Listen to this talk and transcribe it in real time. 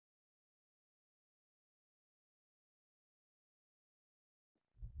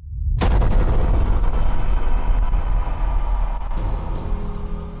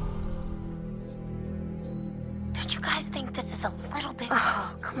just a little bit.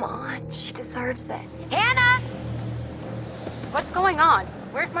 Oh, come on. She deserves it. Hannah! What's going on?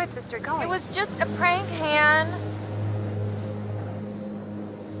 Where's my sister going? It was just a prank, Han.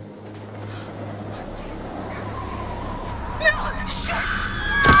 No! Shit!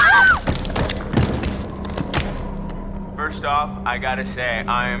 First off, I gotta say,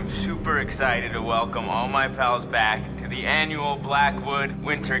 I am super excited to welcome all my pals back to the annual Blackwood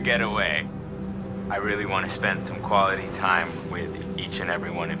Winter Getaway. I really want to spend some quality time with each and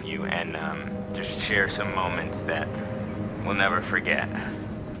every one of you and just share some moments that we'll never forget.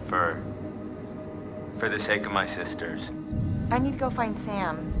 For the sake of my sisters. I need to go find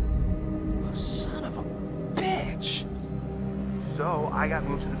Sam. Son of a bitch. So I got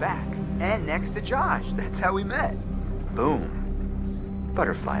moved to the back and next to Josh. That's how we met. Boom.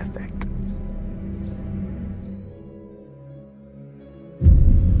 Butterfly effect.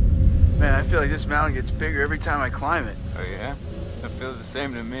 Man, I feel like this mountain gets bigger every time I climb it. Oh yeah? That feels the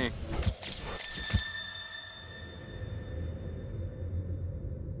same to me.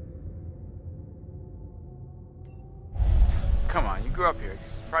 Come on, you grew up here.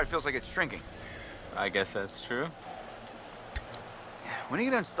 It probably feels like it's shrinking. I guess that's true. When are you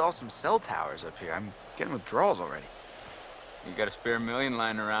gonna install some cell towers up here? I'm getting withdrawals already. You got a spare million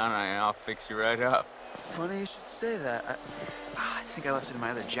lying around, and I'll fix you right up. Funny you should say that. I think I left it in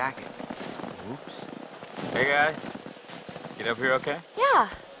my other jacket. Oops. Hey guys, get up here okay? Yeah.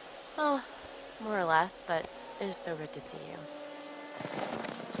 Well, more or less, but it is so good to see you.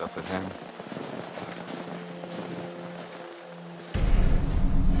 What's up with him?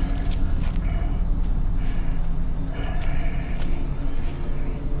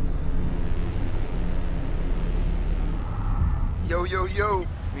 Yo, yo, yo.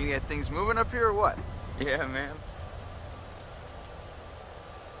 We get things moving up here or what? Yeah, man.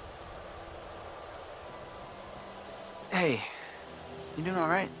 Hey, you doing all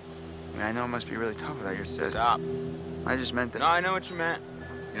right? I mean, I know it must be really tough without your sis. Stop. I just meant that. No, I know what you meant.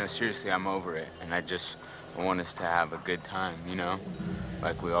 You know, seriously, I'm over it. And I want us to have a good time, you know?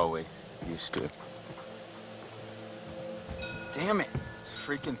 Like we always used to. Damn it. This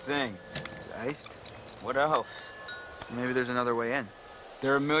freaking thing. It's iced. What else? Maybe there's another way in.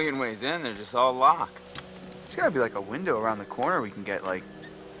 There are a million ways in. They're just all locked. There's gotta be like a window around the corner we can get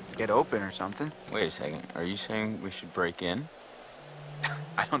open or something. Wait a second. Are you saying we should break in?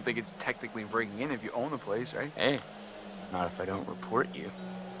 I don't think it's technically breaking in if you own the place, right? Hey, not if I don't report you.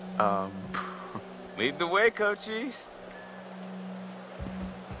 Lead the way, coachies.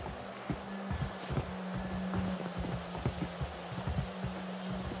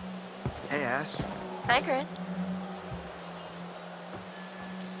 Hey, Ash. Hi, Chris.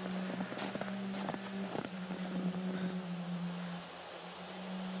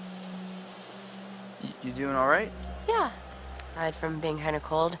 You doing all right? Yeah. Aside from being kind of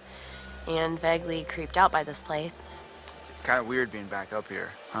cold and vaguely creeped out by this place. It's kind of weird being back up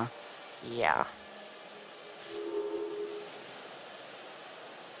here, huh? Yeah.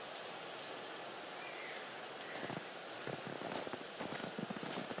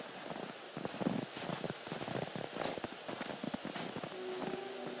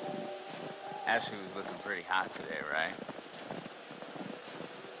 Ashley was looking pretty hot today, right?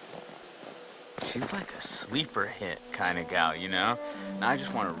 She's like a sleeper hit kind of gal, you know? Now I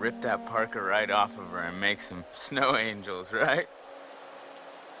just want to rip that Parker right off of her and make some snow angels, right?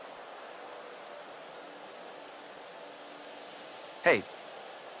 Hey,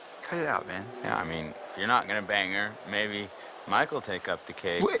 cut it out, man. Yeah, I mean, if you're not gonna bang her, maybe Mike'll take up the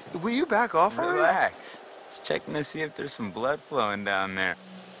case. Wait, will you back off already? Relax. Just checking to see if there's some blood flowing down there.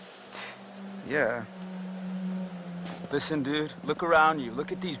 Yeah. Listen, dude, look around you.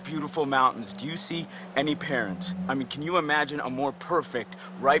 Look at these beautiful mountains. Do you see any parents? I mean, can you imagine a more perfect,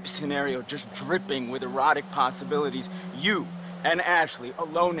 ripe scenario just dripping with erotic possibilities? You and Ashley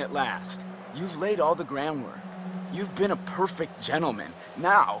alone at last. You've laid all the groundwork. You've been a perfect gentleman.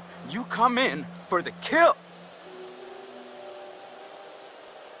 Now, you come in for the kill.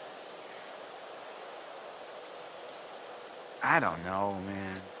 I don't know,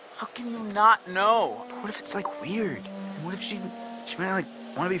 man. How can you not know? But what if it's like weird? What if she might not like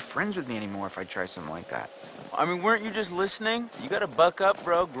want to be friends with me anymore if I try something like that? I mean, weren't you just listening? You gotta buck up,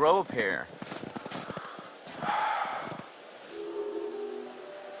 bro. Grow a pair.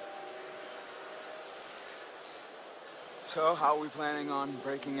 So, how are we planning on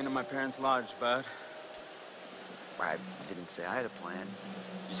breaking into my parents' lodge, bud? I didn't say I had a plan.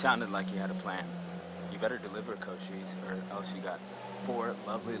 You sounded like you had a plan. You better deliver, Cochise, or else you got 4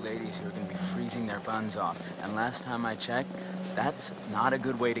 lovely ladies who are gonna be freezing their buns off. And last time I checked, that's not a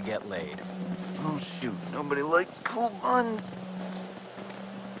good way to get laid. Oh shoot, nobody likes cool buns.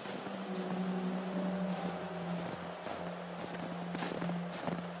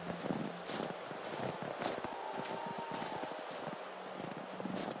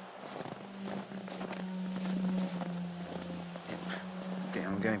 Damn,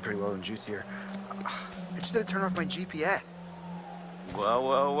 I'm getting pretty low in juice here. I just had to turn off my GPS. Well,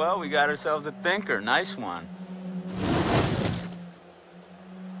 well, well, we got ourselves a thinker. Nice one.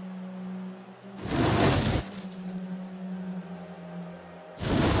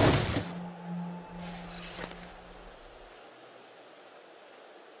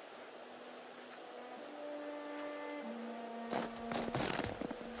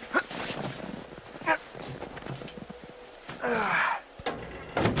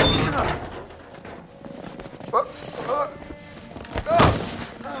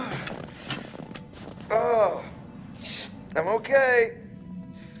 Oh, I'm okay.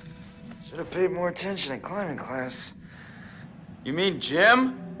 Should have paid more attention in climbing class. You mean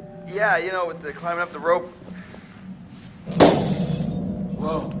Jim? Yeah, you know, with the climbing up the rope.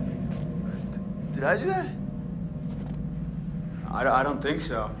 Whoa. Did I do that? I don't think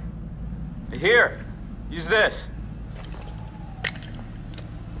so. Here, use this.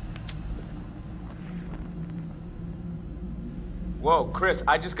 Whoa, Chris,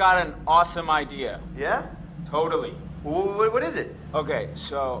 I just got an awesome idea. Yeah? Totally. What is it? Okay,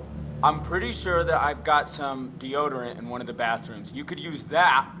 so I'm pretty sure that I've got some deodorant in one of the bathrooms. You could use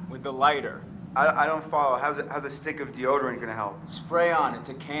that with the lighter. I don't follow. How's a stick of deodorant gonna help? Spray on, it's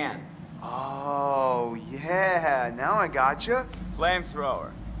a can. Oh, yeah. Now I gotcha.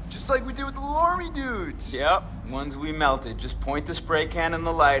 Flamethrower. Just like we did with the little army dudes. Yep, ones we melted. Just point the spray can in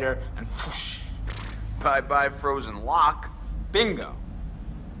the lighter and whoosh. Bye-bye frozen lock. Bingo.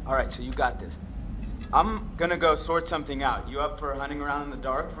 All right, so you got this. I'm gonna go sort something out. You up for hunting around in the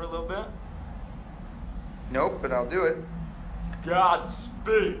dark for a little bit? Nope, but I'll do it.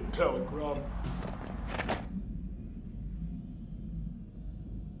 Godspeed, Pilgrim.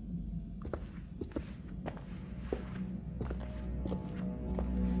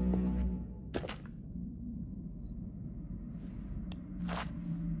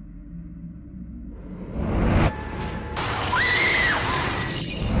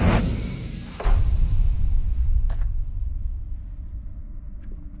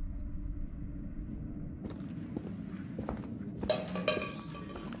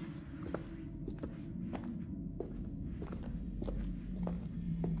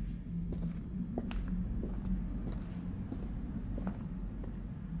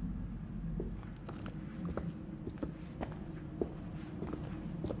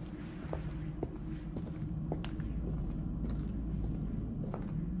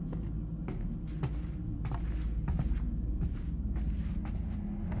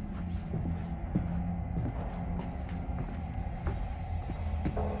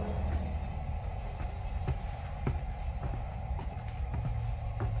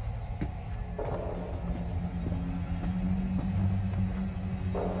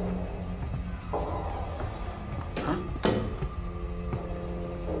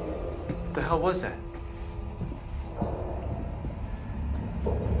 What the hell was that?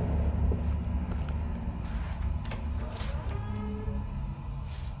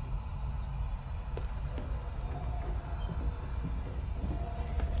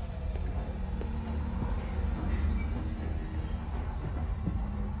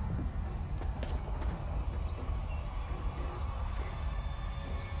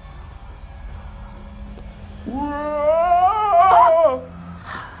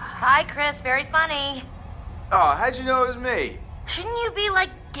 Hi, Chris. Very funny. Oh, how'd you know it was me? Shouldn't you be, like,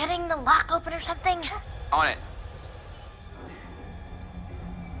 getting the lock open or something? On it.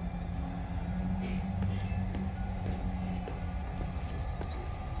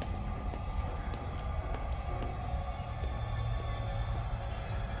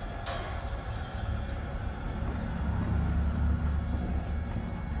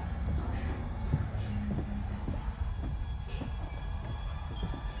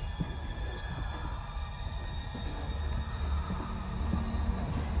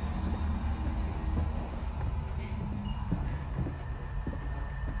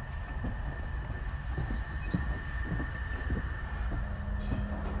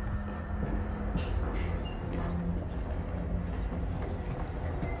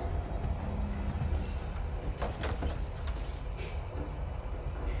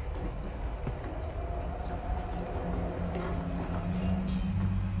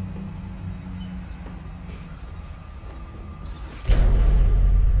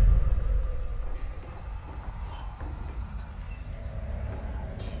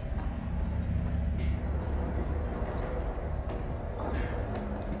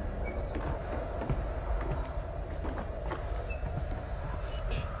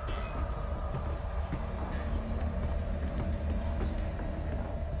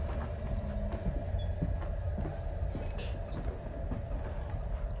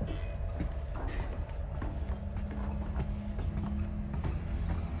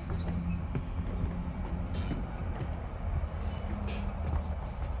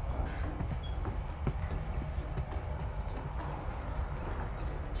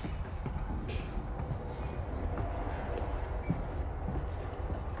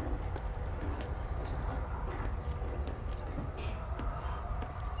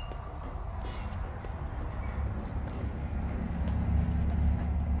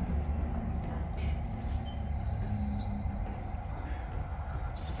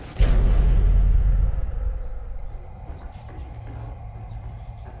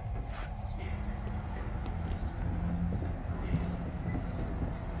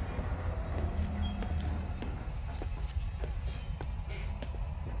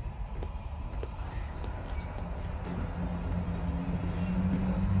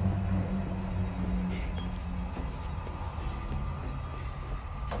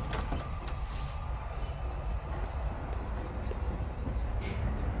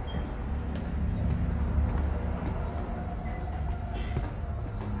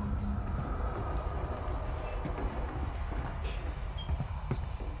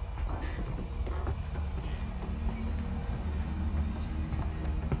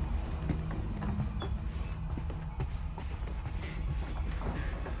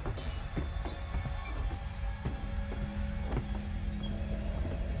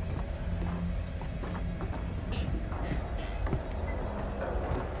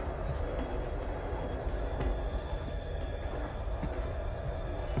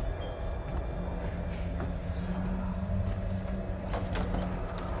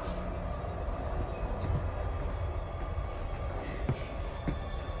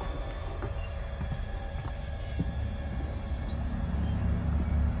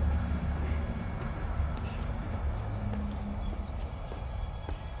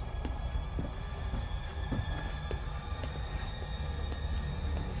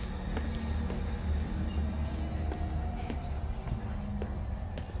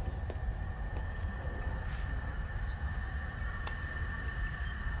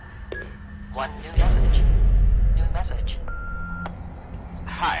 One new message. New message.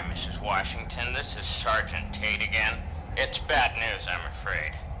 Hi, Mrs. Washington. This is Sergeant Tate again. It's bad news, I'm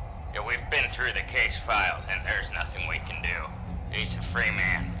afraid. Yeah, we've been through the case files, and there's nothing we can do. He's a free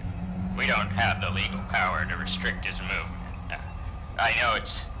man. We don't have the legal power to restrict his movement. I know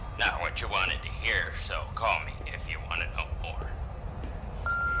it's not what you wanted to hear, so call me if you want to know more.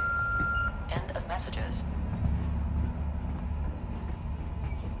 End of messages.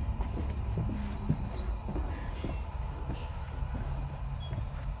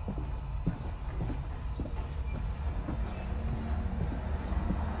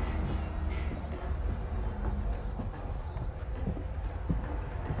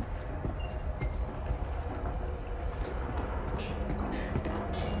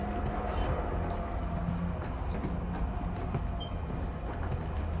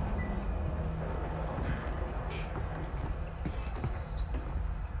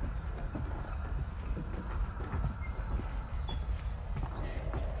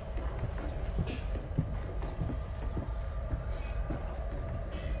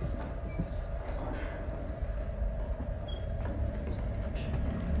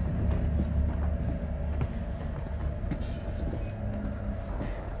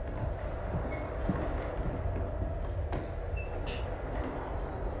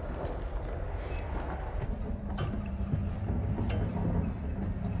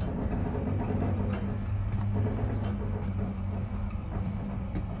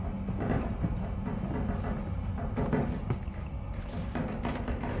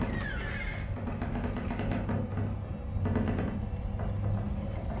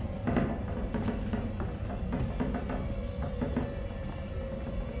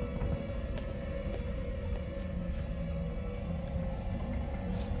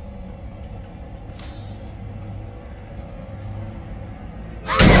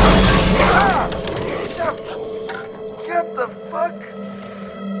 What the fuck?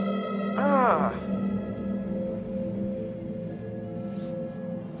 Ah.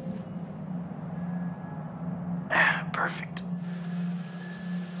 Perfect.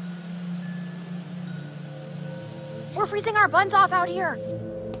 We're freezing our buns off out here.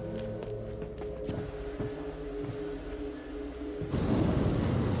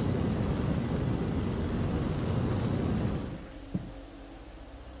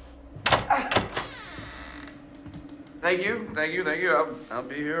 Thank you. I'll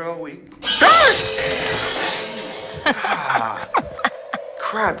be here all week.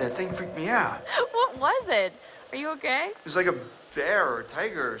 Crap, that thing freaked me out. What was it? Are you okay? It was like a bear or a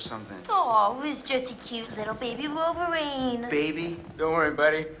tiger or something. Oh, it was just a cute little baby Wolverine. Baby? Don't worry,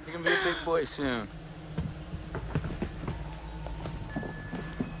 buddy. You're gonna be a big boy soon.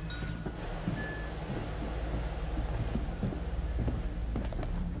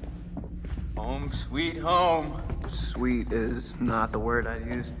 Home, sweet home. Sweet is not the word I'd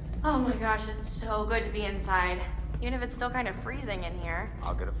use. Oh my gosh, it's so good to be inside. Even if it's still kind of freezing in here.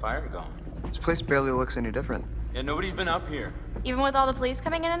 I'll get a fire going. This place barely looks any different. Yeah, nobody's been up here. Even with all the police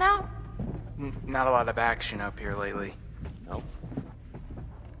coming in and out? Not a lot of action up here lately. Nope.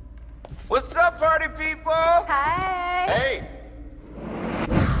 What's up, party people? Hi! Hey!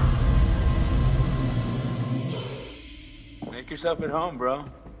 Make yourself at home, bro.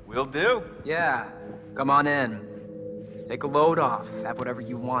 Will do. Yeah, come on in. Take a load off, have whatever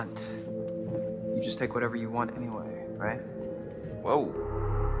you want. You just take whatever you want anyway, right?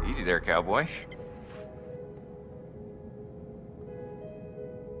 Whoa. Easy there, cowboy.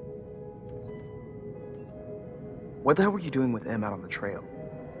 What the hell were you doing with M out on the trail?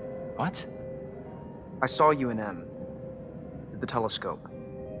 What? I saw you and M. At the telescope.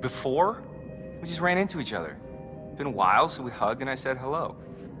 Before? We just ran into each other. It's been a while, so we hugged and I said hello.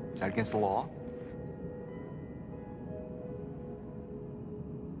 Is that against the law?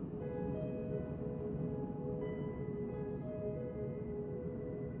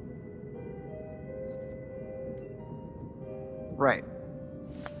 Right.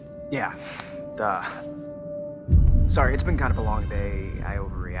 Yeah. Duh. Sorry, it's been kind of a long day. I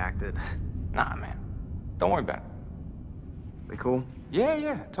overreacted. Nah, man. Don't worry about it. We cool?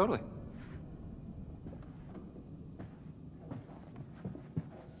 Yeah, totally.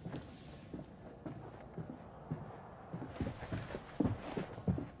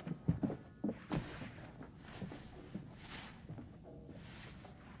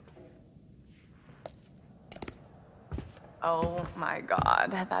 Oh my god,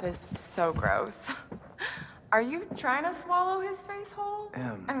 that is so gross. Are you trying to swallow his face whole?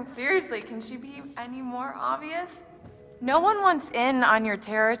 I mean, seriously, can she be any more obvious? No one wants in on your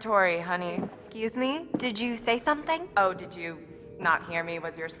territory, honey. Excuse me? Did you say something? Oh, did you not hear me?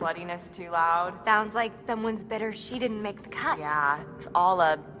 Was your sluttiness too loud? Sounds like someone's bitter she didn't make the cut. Yeah, it's all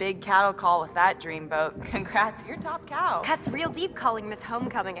a big cattle call with that dreamboat. Congrats, you're top cow. Cuts real deep calling Miss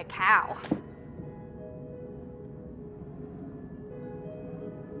Homecoming a cow.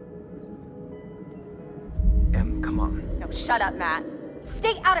 Em, come on. No, shut up, Matt.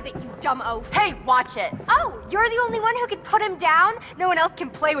 Stay out of it, you dumb oaf. Hey, watch it. Oh, you're the only one who can put him down? No one else can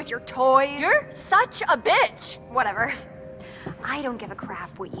play with your toys? You're such a bitch. Whatever. I don't give a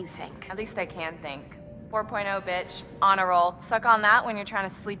crap what you think. At least I can think. 4.0, bitch. On a roll. Suck on that when you're trying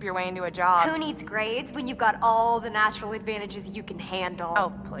to sleep your way into a job. Who needs grades when you've got all the natural advantages you can handle?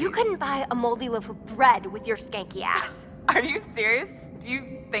 Oh, please. You couldn't buy a moldy loaf of bread with your skanky ass. Are you serious? Do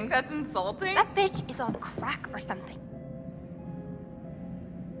you think that's insulting? That bitch is on crack or something.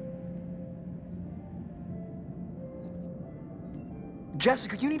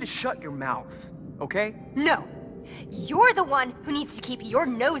 Jessica, you need to shut your mouth, okay? No. You're the one who needs to keep your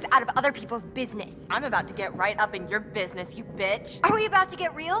nose out of other people's business. I'm about to get right up in your business, you bitch. Are we about to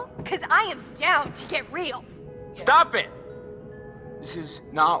get real? Because I am down to get real. Stop it! This is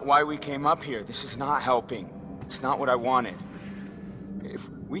not why we came up here. This is not helping. It's not what I wanted. If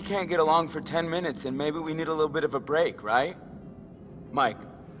we can't get along for 10 minutes, then maybe we need a little bit of a break, right? Mike,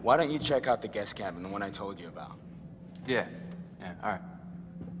 why don't you check out the guest cabin, the one I told you about? Yeah, all right.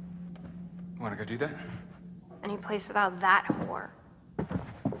 Wanna go do that? Any place without that whore.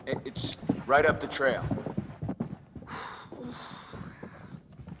 It's right up the trail.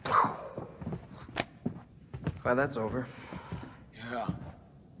 Glad that's over. Yeah.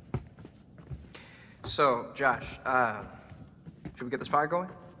 So, Josh, should we get this fire going?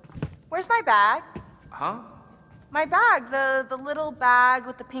 Where's my bag? Huh? My bag, the little bag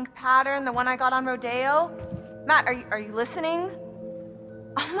with the pink pattern, the one I got on Rodeo. Matt, are you listening?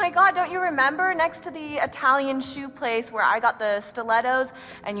 Oh my God, don't you remember next to the Italian shoe place where I got the stilettos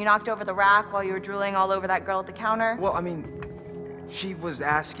and you knocked over the rack while you were drooling all over that girl at the counter? Well, I mean, she was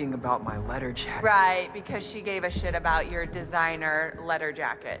asking about my letter jacket. Right, because she gave a shit about your designer letter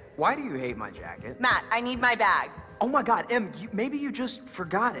jacket. Why do you hate my jacket? Matt, I need my bag. Oh my God, Em, maybe you just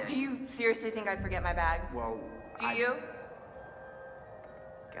forgot it. Do you seriously think I'd forget my bag? Well, Do you?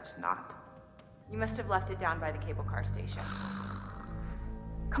 Guess not. You must have left it down by the cable car station.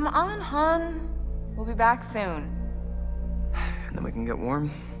 Come on, hon. We'll be back soon. And then we can get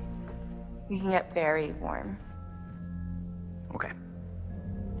warm? We can get very warm. Okay.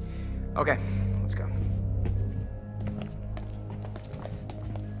 Okay, let's go.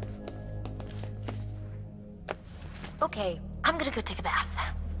 Okay, I'm gonna go take a bath.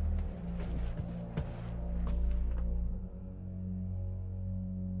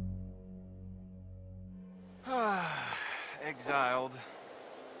 Exiled.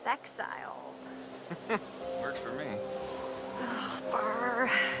 Sexiled. Works for me. Ugh, Burr.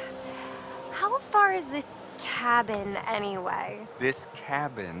 How far is this cabin anyway? This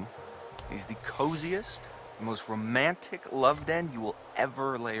cabin is the coziest, most romantic love den you will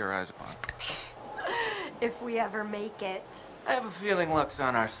ever lay your eyes upon. If we ever make it. I have a feeling luck's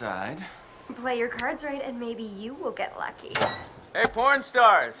on our side. Play your cards right and maybe you will get lucky. Hey, porn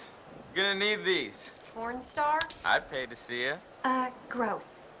stars. Gonna need these. Porn star? I'd pay to see you.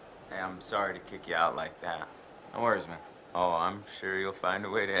 Gross. Hey, I'm sorry to kick you out like that. No worries, man. Oh, I'm sure you'll find a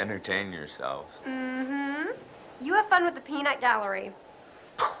way to entertain yourselves. Mm-hmm. You have fun with the peanut gallery.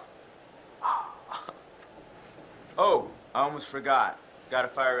 Oh, I almost forgot. Gotta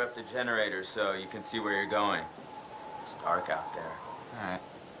fire up the generator so you can see where you're going. It's dark out there. All right.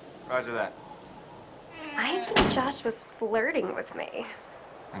 Roger that. I think Josh was flirting with me.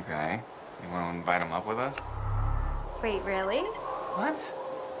 Okay. You want to invite him up with us? Wait, really? What?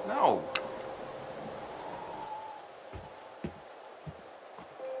 No.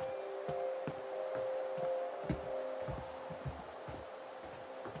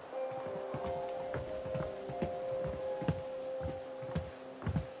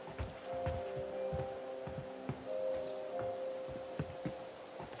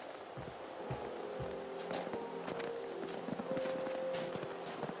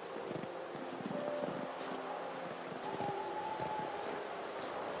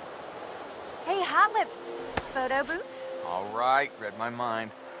 Hey, Hot Lips. Photo booth? All right. Read my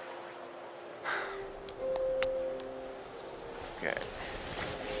mind. Okay.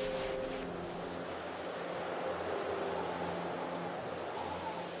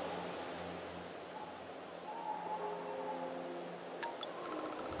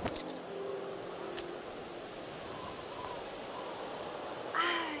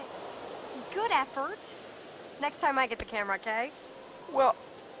 Good effort. Next time I get the camera, okay? Well,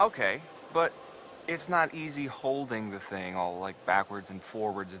 okay, but it's not easy holding the thing all like backwards and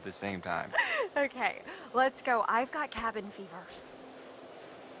forwards at the same time. Okay, let's go. I've got cabin fever.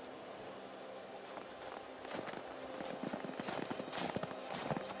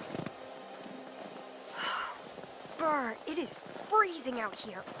 Brr, it is freezing out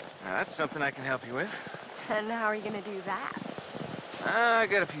here. Now, that's something I can help you with. And how are you gonna do that? I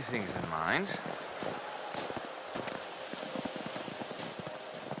got a few things in mind.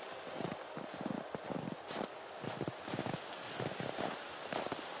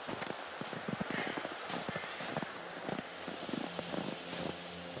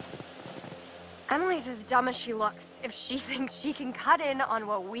 Emily's as dumb as she looks if she thinks she can cut in on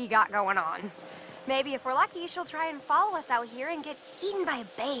what we got going on. Maybe if we're lucky, she'll try and follow us out here and get eaten by a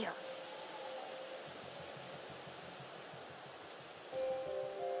bear.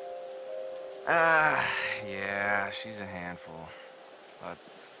 Yeah, she's a handful. But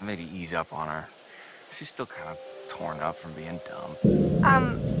maybe ease up on her. She's still kind of torn up from being dumb.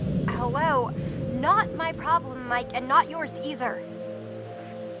 Hello? Not my problem, Mike, and not yours either.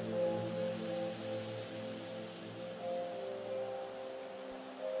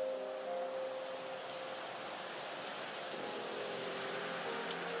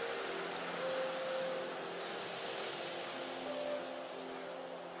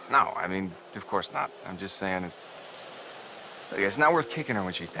 No, I mean, of course not. I'm just saying it's not worth kicking her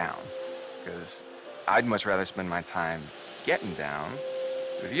when she's down. Because I'd much rather spend my time getting down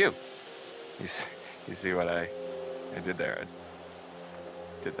with you. You see what I did there?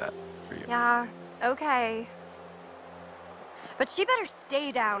 I did that for you. Yeah, okay. But she better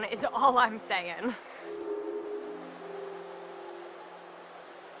stay down is all I'm saying.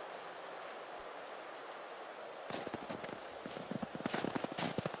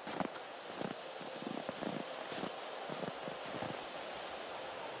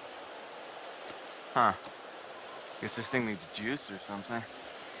 Huh. Guess this thing needs juice or something.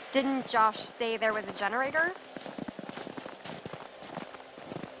 Didn't Josh say there was a generator?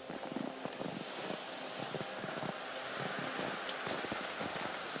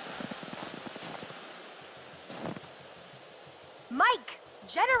 Mike!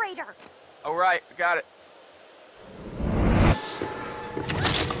 Generator! Oh, right. Got it.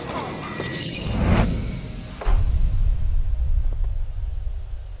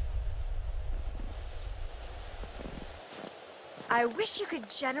 I wish you could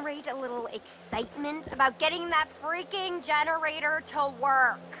generate a little excitement about getting that freaking generator to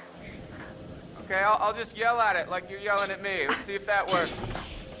work. Okay, I'll just yell at it like you're yelling at me. Let's see if that works.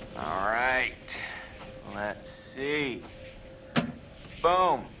 All right. Let's see.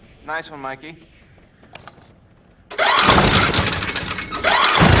 Boom. Nice one, Mikey.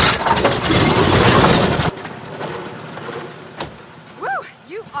 Woo!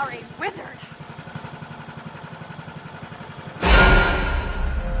 You are a wizard!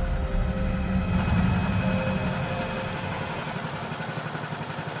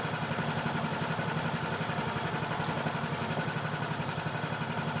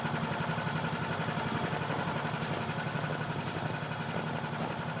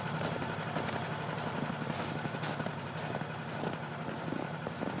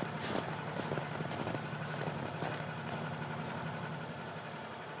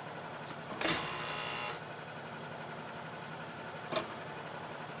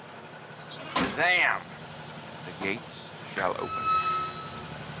 Zam! The gates shall open.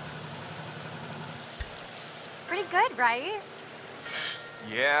 Pretty good, right?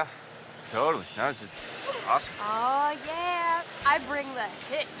 Yeah, totally. No, this is awesome. Oh, yeah. I bring the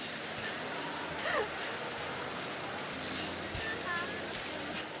hits.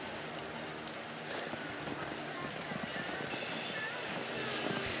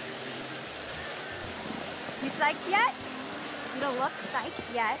 You psyched yet? You don't look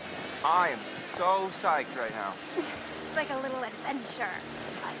psyched yet. I am so psyched right now. It's like a little adventure.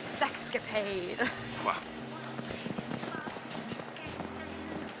 A sexcapade. Wow.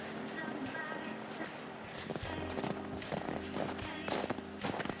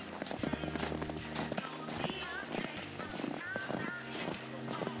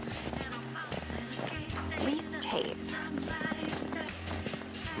 Police tape.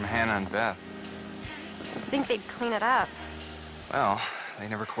 From Hannah and Beth. Think they'd clean it up. Well, they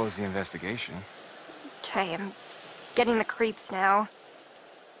never closed the investigation. Okay, I'm getting the creeps now.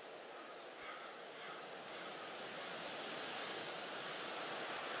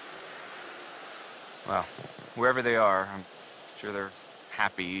 Well, wherever they are, I'm sure they're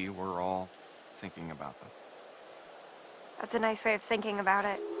happy we're all thinking about them. That's a nice way of thinking about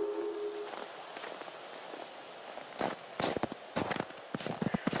it.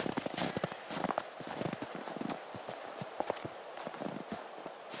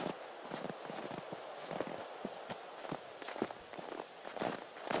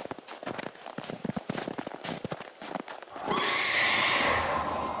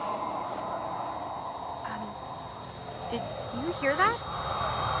 hear that?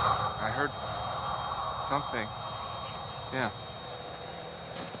 I heard something. Yeah.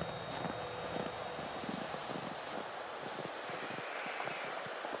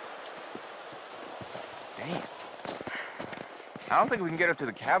 Damn. I don't think we can get up to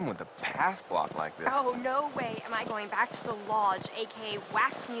the cabin with the path blocked like this. Oh, no way am I going back to the lodge, aka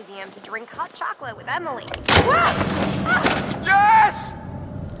Wax Museum, to drink hot chocolate with Emily. Jess!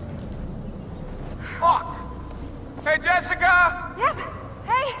 Fuck! Hey, Jessica! Yep.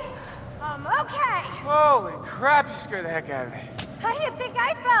 Hey, I'm okay. Holy crap, you scared the heck out of me. How do you think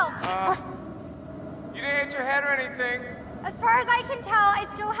I felt? You didn't hit your head or anything. As far as I can tell, I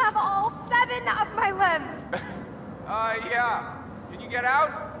still have all 7 of my limbs. Yeah. Can you get out?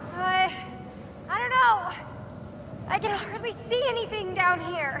 I don't know. I can hardly see anything down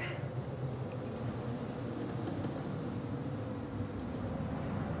here.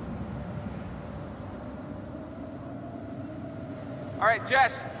 All right,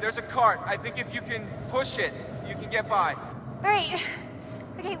 Jess, there's a cart. I think if you can push it, you can get by. Right.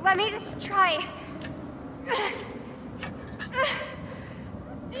 Okay, let me just try.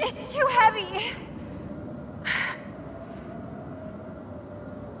 It's too heavy.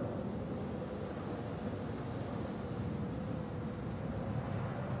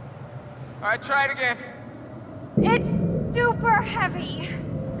 All right, try it again. It's super heavy.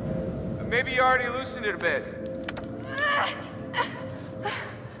 Maybe you already loosened it a bit.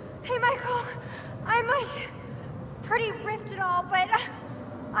 Hey, Michael. I'm like pretty ripped and all, but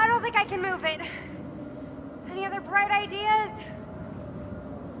I don't think I can move it. Any other bright ideas?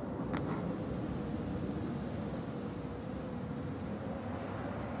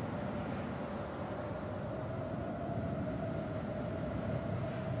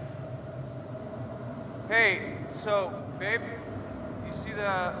 Hey, so, babe, you see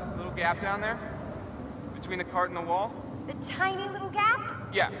the little gap down there? Between the cart and the wall? The tiny little gap?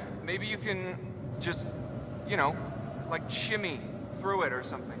 Yeah, maybe you can just, you know, like shimmy through it or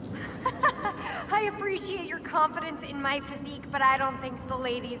something. I appreciate your confidence in my physique, but I don't think the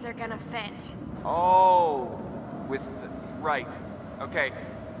ladies are gonna fit. Oh, with the, right. Okay.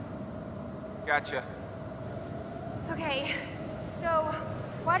 Gotcha. Okay, so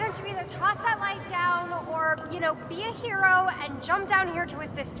why don't you either toss that light down or, you know, be a hero and jump down here to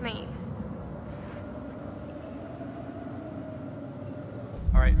assist me.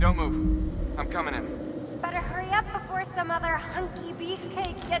 All right, don't move. I'm coming in. Better hurry up before some other hunky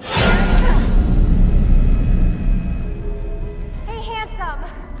beefcake gets here. Hey, handsome.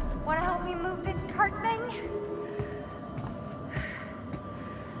 Wanna help me move this cart thing?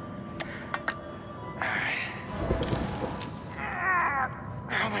 Alright.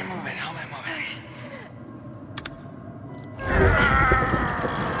 Help me move it, help me move it.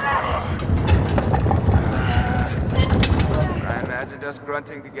 I imagined us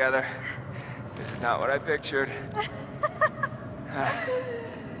grunting together. This is not what I pictured.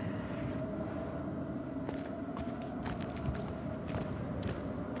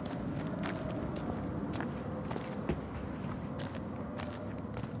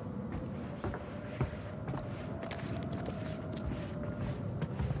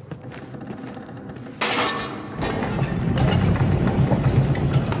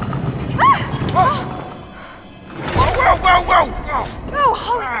 Oh,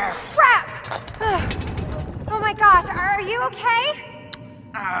 holy crap! Oh my gosh, are you okay?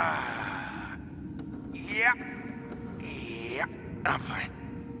 Yeah. Yeah, I'm fine.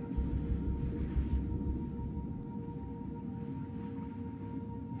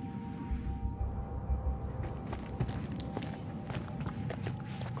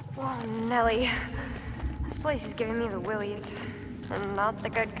 Oh, Nelly. This place is giving me the willies. And not the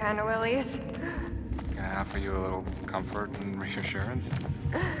good kind of willies. Can I offer you a little comfort and reassurance?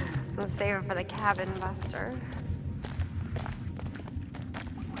 I'll save it for the cabin buster.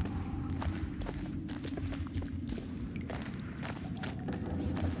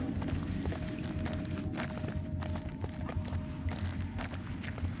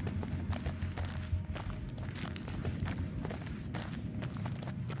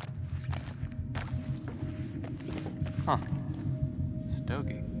 Huh.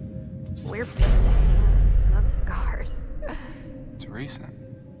 Stogie. We're pissed at him. Smoke cigars. It's recent.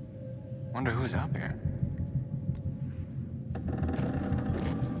 Wonder who's up here.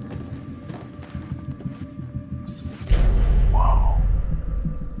 Whoa.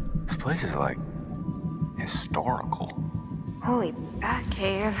 This place is like historical. Holy bat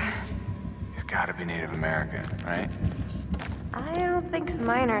cave. He's gotta be Native American, right? I don't think the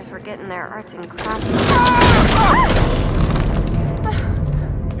miners were getting their arts and crafts.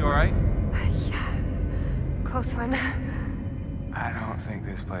 You alright? Yeah. Close one. I don't think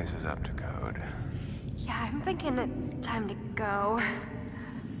this place is up to code. Yeah, I'm thinking it's time to go.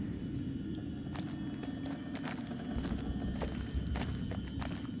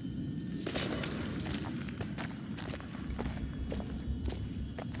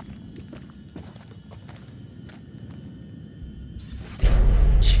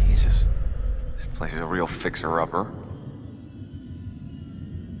 Jesus. This place is a real fixer-upper.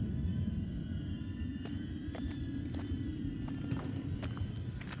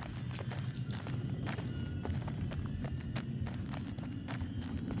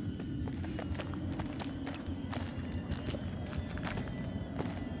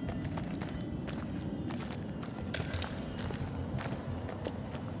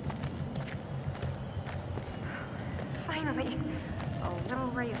 Finally, a little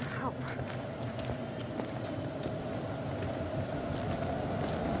ray of hope.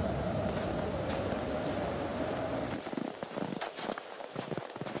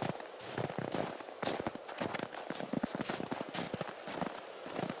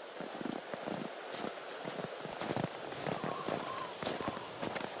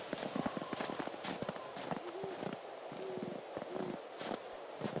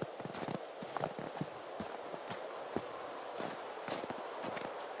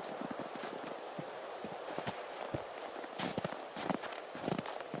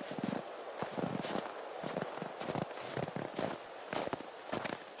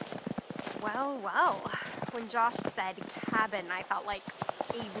 Well, when Josh said cabin, I felt like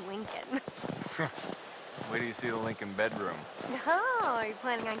Abe Lincoln. Wait till you see the Lincoln bedroom. Oh, are you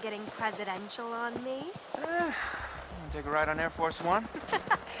planning on getting presidential on me? Wanna take a ride on Air Force One?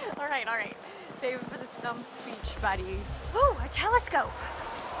 All right. Save it for the stump speech, buddy. Ooh, a telescope.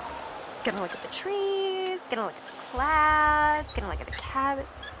 Gonna look at the trees, gonna look at the clouds, gonna look at the cabin.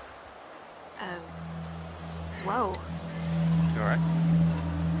 Whoa. You alright?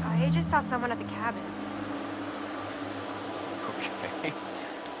 I just saw someone at the cabin. Okay.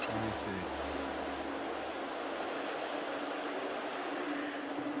 Let me see.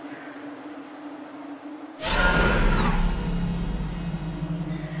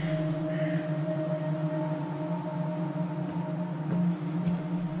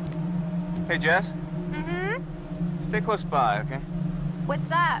 Hey, Jess. Mm-hmm? Stay close by, okay?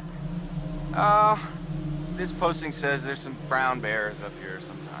 What's up? This posting says there's some brown bears up here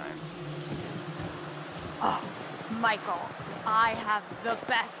sometimes. Oh, Michael, I have the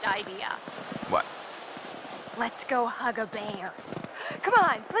best idea. What? Let's go hug a bear. Come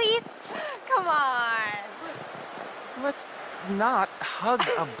on, please. Come on. Let's not hug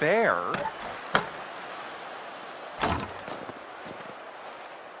a bear.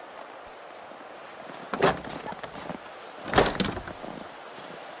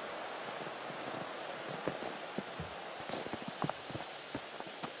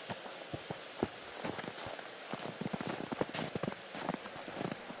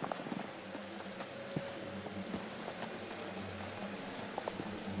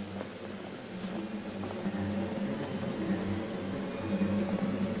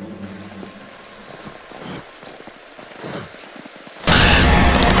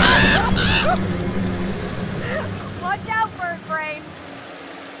 Watch out, bird brain.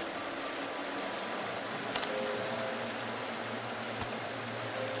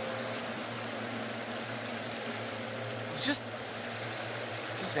 Just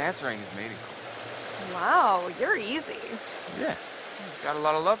answering his mating call. Wow, you're easy. Yeah. Got a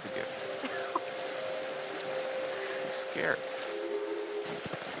lot of love to give. I'm scared.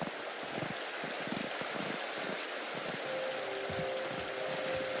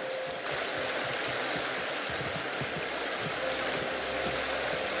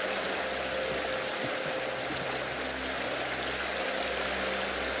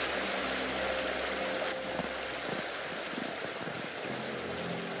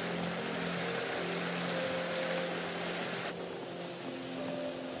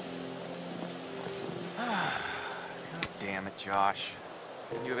 Damn it, Josh.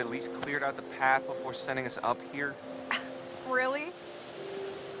 Couldn't you have at least cleared out the path before sending us up here? Really?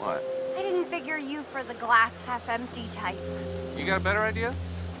 What? I didn't figure you for the glass half empty type. You got a better idea?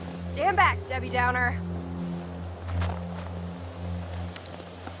 Stand back, Debbie Downer.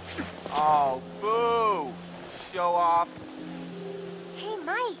 Oh, boo! Show off. Hey,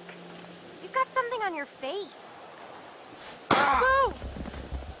 Mike. You've got something on your face. Ah! Boo!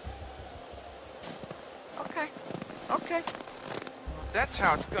 Okay. That's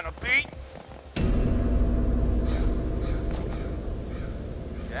how it's gonna be.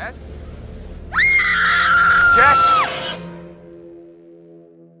 Jess? Jess!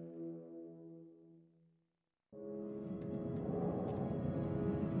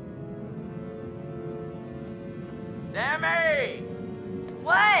 Sammy!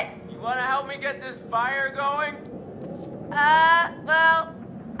 What? You wanna help me get this fire going? Well,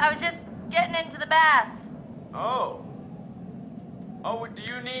 I was just getting into the bath. Oh. Oh, do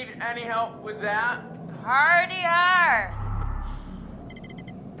you need any help with that? Hardy are.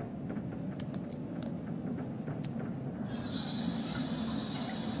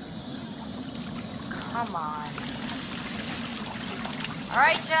 Come on. All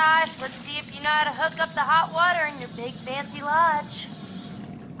right, Josh, let's see if you know how to hook up the hot water in your big fancy lodge.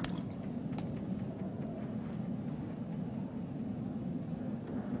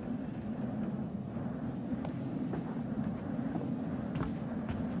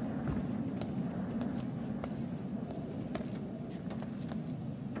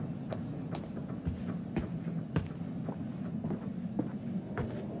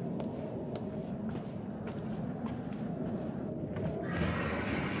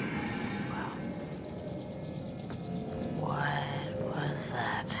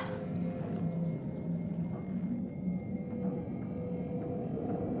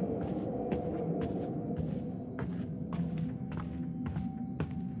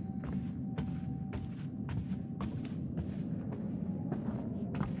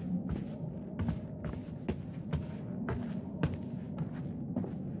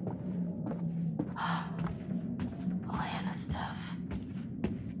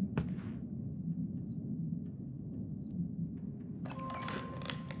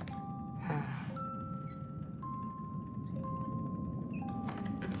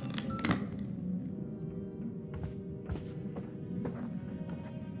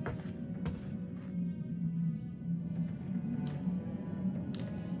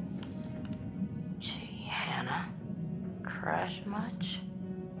 Crush much?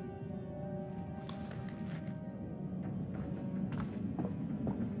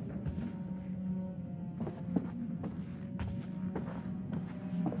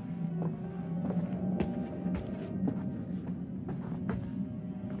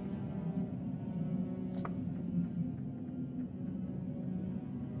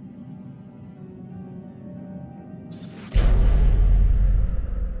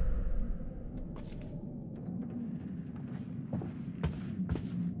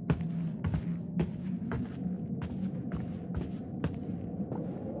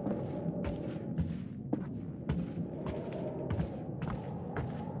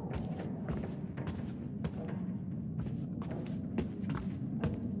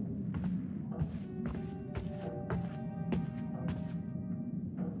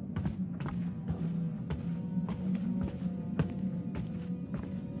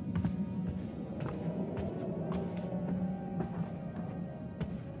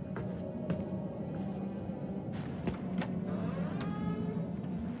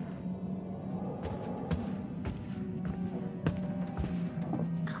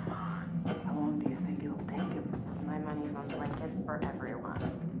 For everyone.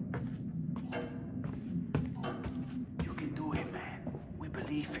 You can do it, man. We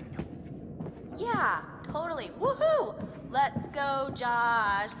believe in you. Yeah, totally. Woohoo! Let's go,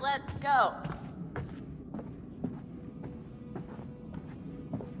 Josh. Let's go.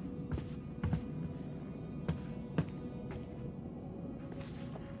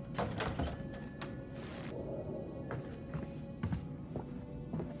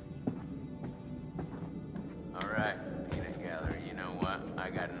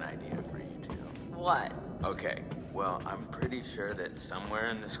 What? Okay, well, I'm pretty sure that somewhere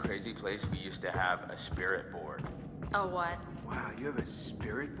in this crazy place we used to have a spirit board. A what? Wow, you have a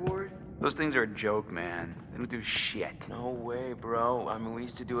spirit board? Those things are a joke, man. They don't do shit. No way, bro. I mean, we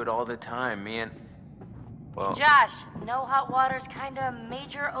used to do it all the time. Me and... Well... Josh, no hot water's kinda a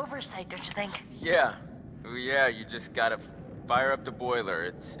major oversight, don't you think? Yeah. Yeah, you just gotta fire up the boiler.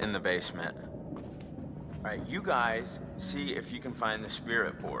 It's in the basement. All right, you guys see if you can find the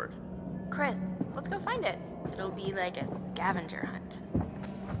spirit board. Chris, let's go find it. It'll be like a scavenger hunt.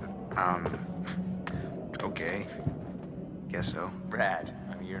 Okay. Guess so. Rad.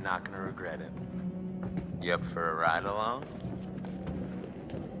 I mean, you're not gonna regret it. You up for a ride along?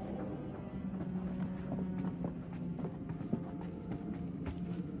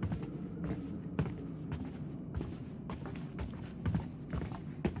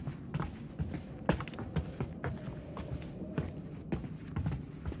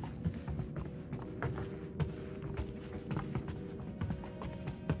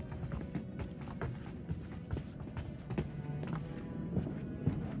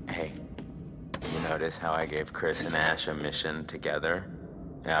 Hey, you notice how I gave Chris and Ash a mission together?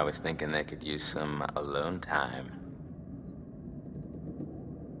 Yeah, I was thinking they could use some alone time.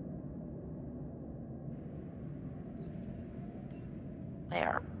 They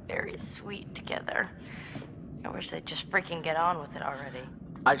are very sweet together. I wish they'd just freaking get on with it already.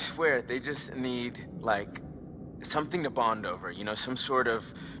 I swear, they just need, like, something to bond over, you know, some sort of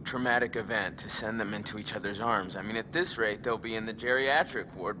traumatic event to send them into each other's arms. I mean, at this rate, they'll be in the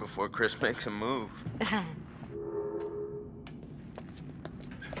geriatric ward before Chris makes a move.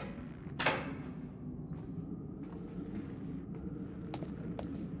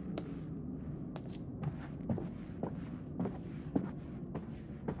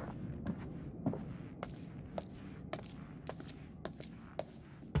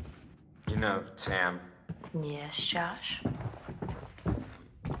 You know, Sam. Yes, Josh?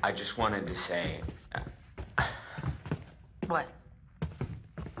 I just wanted to say... What?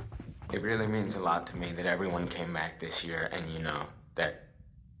 It really means a lot to me that everyone came back this year, and you know, that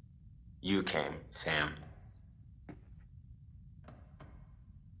you came, Sam.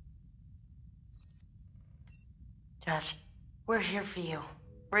 Josh, we're here for you.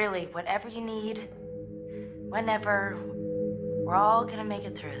 Really, whatever you need, whenever, we're all gonna make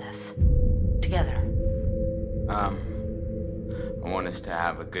it through this. Together. I want us to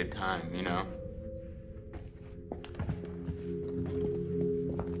have a good time, you know?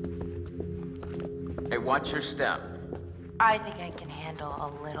 Hey, watch your step. I think I can handle a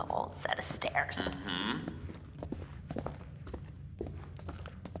little old set of stairs. Mm-hmm.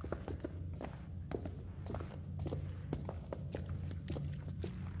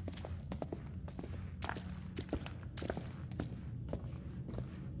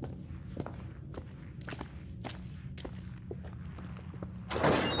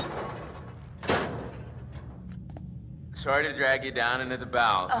 Sorry to drag you down into the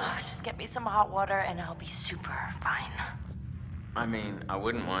bowels. Oh, just get me some hot water and I'll be super fine. I mean, I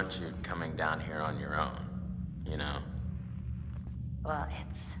wouldn't want you coming down here on your own, you know? Well,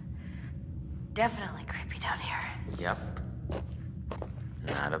 it's definitely creepy down here. Yep.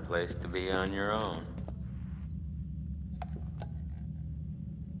 Not a place to be on your own.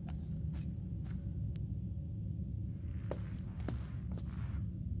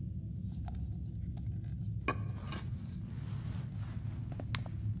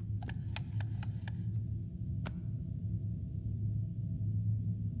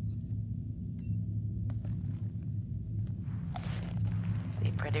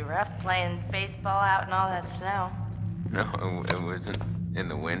 Pretty rough playing baseball out in all that snow. No, it wasn't in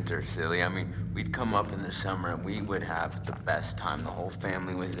the winter, silly. I mean, we'd come up in the summer and we would have the best time. The whole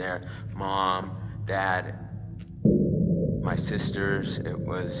family was there. Mom, Dad, my sisters. It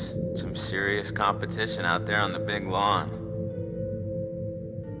was some serious competition out there on the big lawn.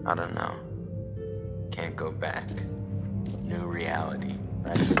 I don't know. Can't go back. New reality,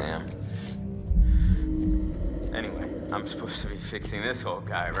 right, Sam? Anyway, I'm supposed to be fixing this old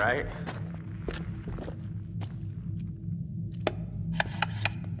guy, right?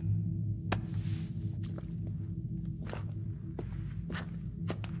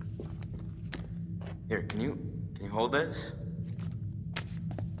 Here, can you hold this?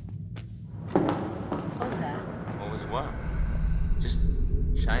 What was that? What was what? Just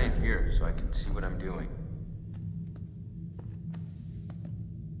shine it here so I can see what I'm doing.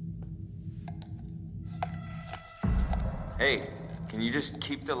 Hey, can you just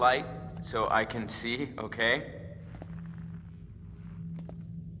keep the light so I can see, okay?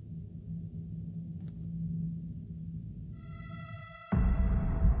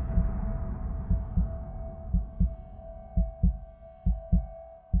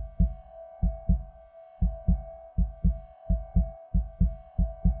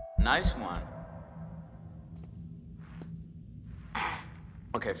 Nice one.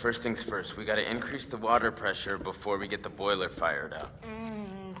 Okay, first things first. We gotta increase the water pressure before we get the boiler fired up.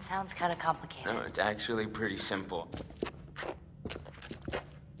 Sounds kind of complicated. No, it's actually pretty simple.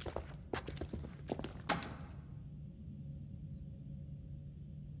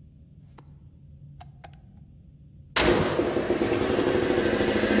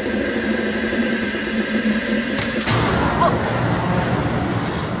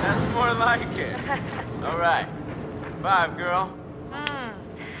 That's more like it. All right. 5, girl.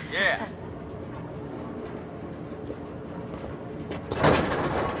 Yeah.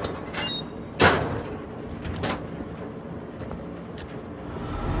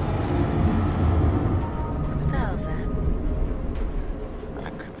 What the hell is that?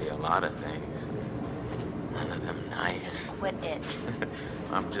 That could be a lot of things. None of them nice. Quit it.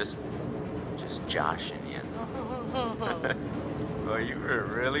 I'm just joshing you. Well, you were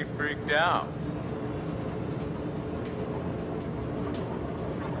really freaked out.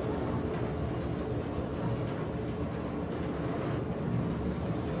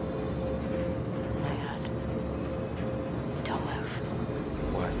 Oh my God. Don't move.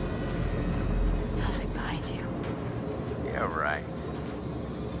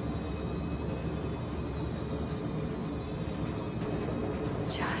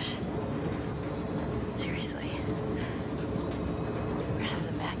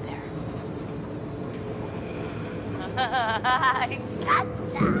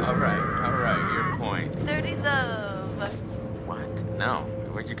 Gotcha. All right, your point. 30 love. What? No.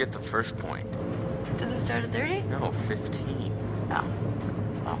 Where'd you get the first point? Does it start at 30? No, 15. Oh.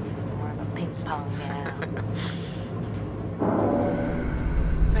 Well, more of a ping pong now.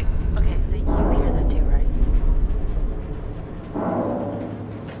 Wait, okay, so you hear that too, right?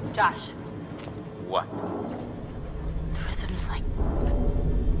 Josh, What? the rhythm's like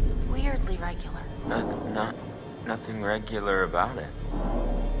weirdly regular. Nothing regular about it.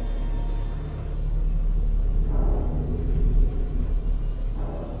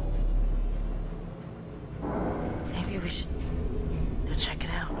 Maybe we should go check it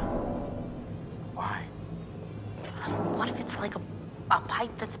out. Why? What if it's like a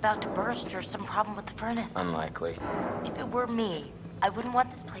pipe that's about to burst or some problem with the furnace? Unlikely. If it were me, I wouldn't want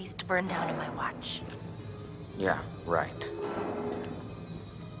this place to burn down on my watch. Yeah, right.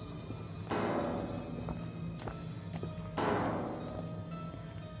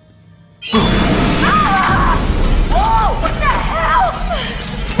 Whoa! What the hell?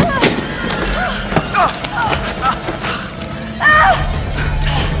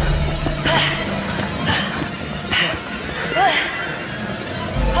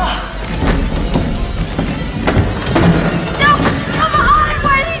 No! Come on!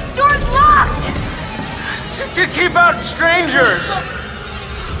 Why are these doors locked? To keep out strangers!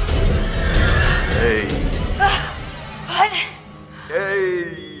 Hey. What?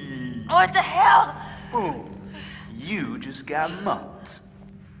 Hey. What the hell? Boom. You just got mugged.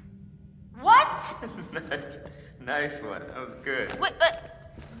 What? Nice one. That was good. Wait,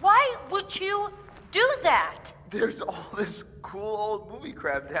 why would you do that? There's all this cool old movie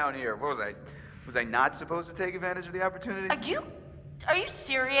crap down here. What was I? Was I not supposed to take advantage of the opportunity? Are you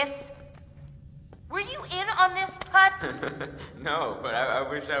serious? Were you in on this, Putz? No, but I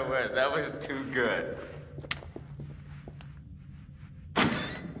wish I was. That was too good.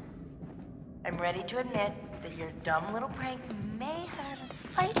 I'm ready to admit that your dumb little prank may have a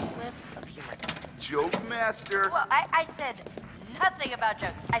slight whiff of humor. Joke master. Well, I said nothing about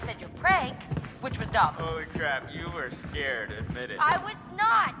jokes. I said your prank, which was dumb. Holy crap, you were scared. Admit it. I was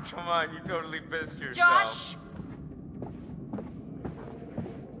not! Come on, you totally pissed yourself. Josh!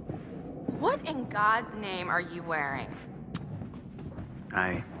 What in God's name are you wearing?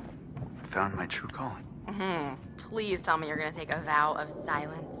 I found my true calling. Please tell me you're gonna take a vow of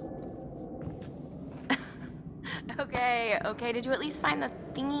silence. Okay, did you at least find the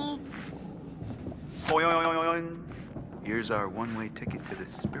thingy? Boing. Here's our one-way ticket to the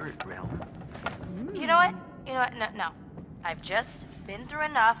spirit realm. You know what? No. I've just been through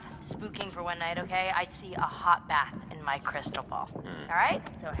enough spooking for one night, okay? I see a hot bath in my crystal ball. All right?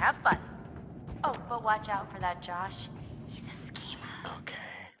 So have fun. Oh, but watch out for that Josh. He's a schemer. Okay.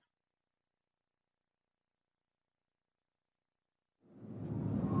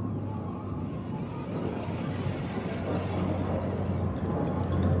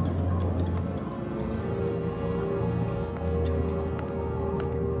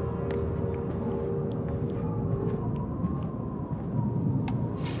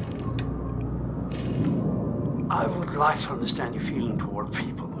 I would like to understand your feeling toward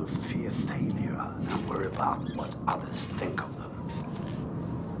people who fear failure and worry about what others think of them.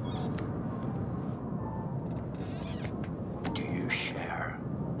 Do you share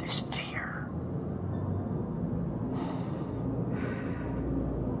this fear?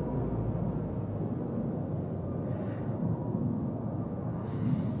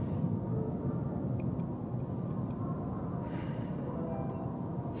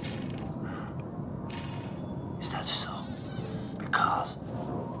 Is that so? Because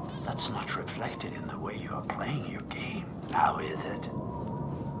that's not reflected in the way you are playing your game. Now is it?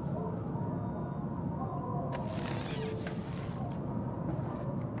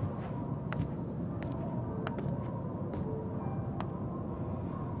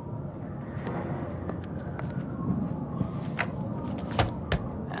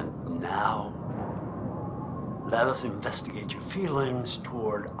 And now, let us investigate your feelings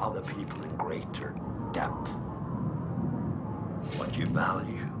toward other people in greater depth. What you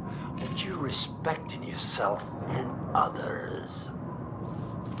value, what you respect in yourself and others.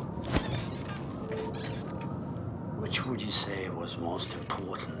 Which would you say was most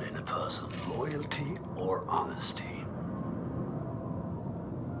important in a person, loyalty or honesty?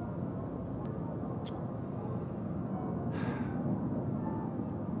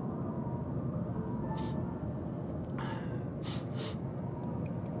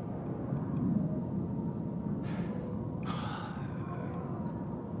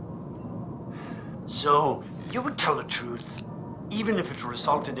 So, you would tell the truth, even if it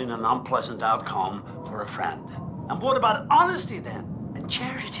resulted in an unpleasant outcome for a friend, And what about honesty then? And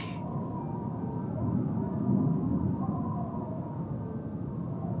charity?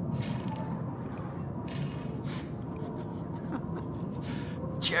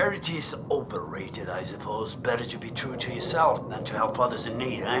 Charity's overrated, I suppose. Better to be true to yourself than to help others in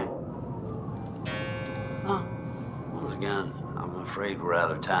need, eh? Huh. Once again, I'm afraid we're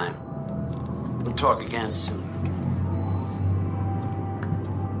out of time. We'll talk again soon.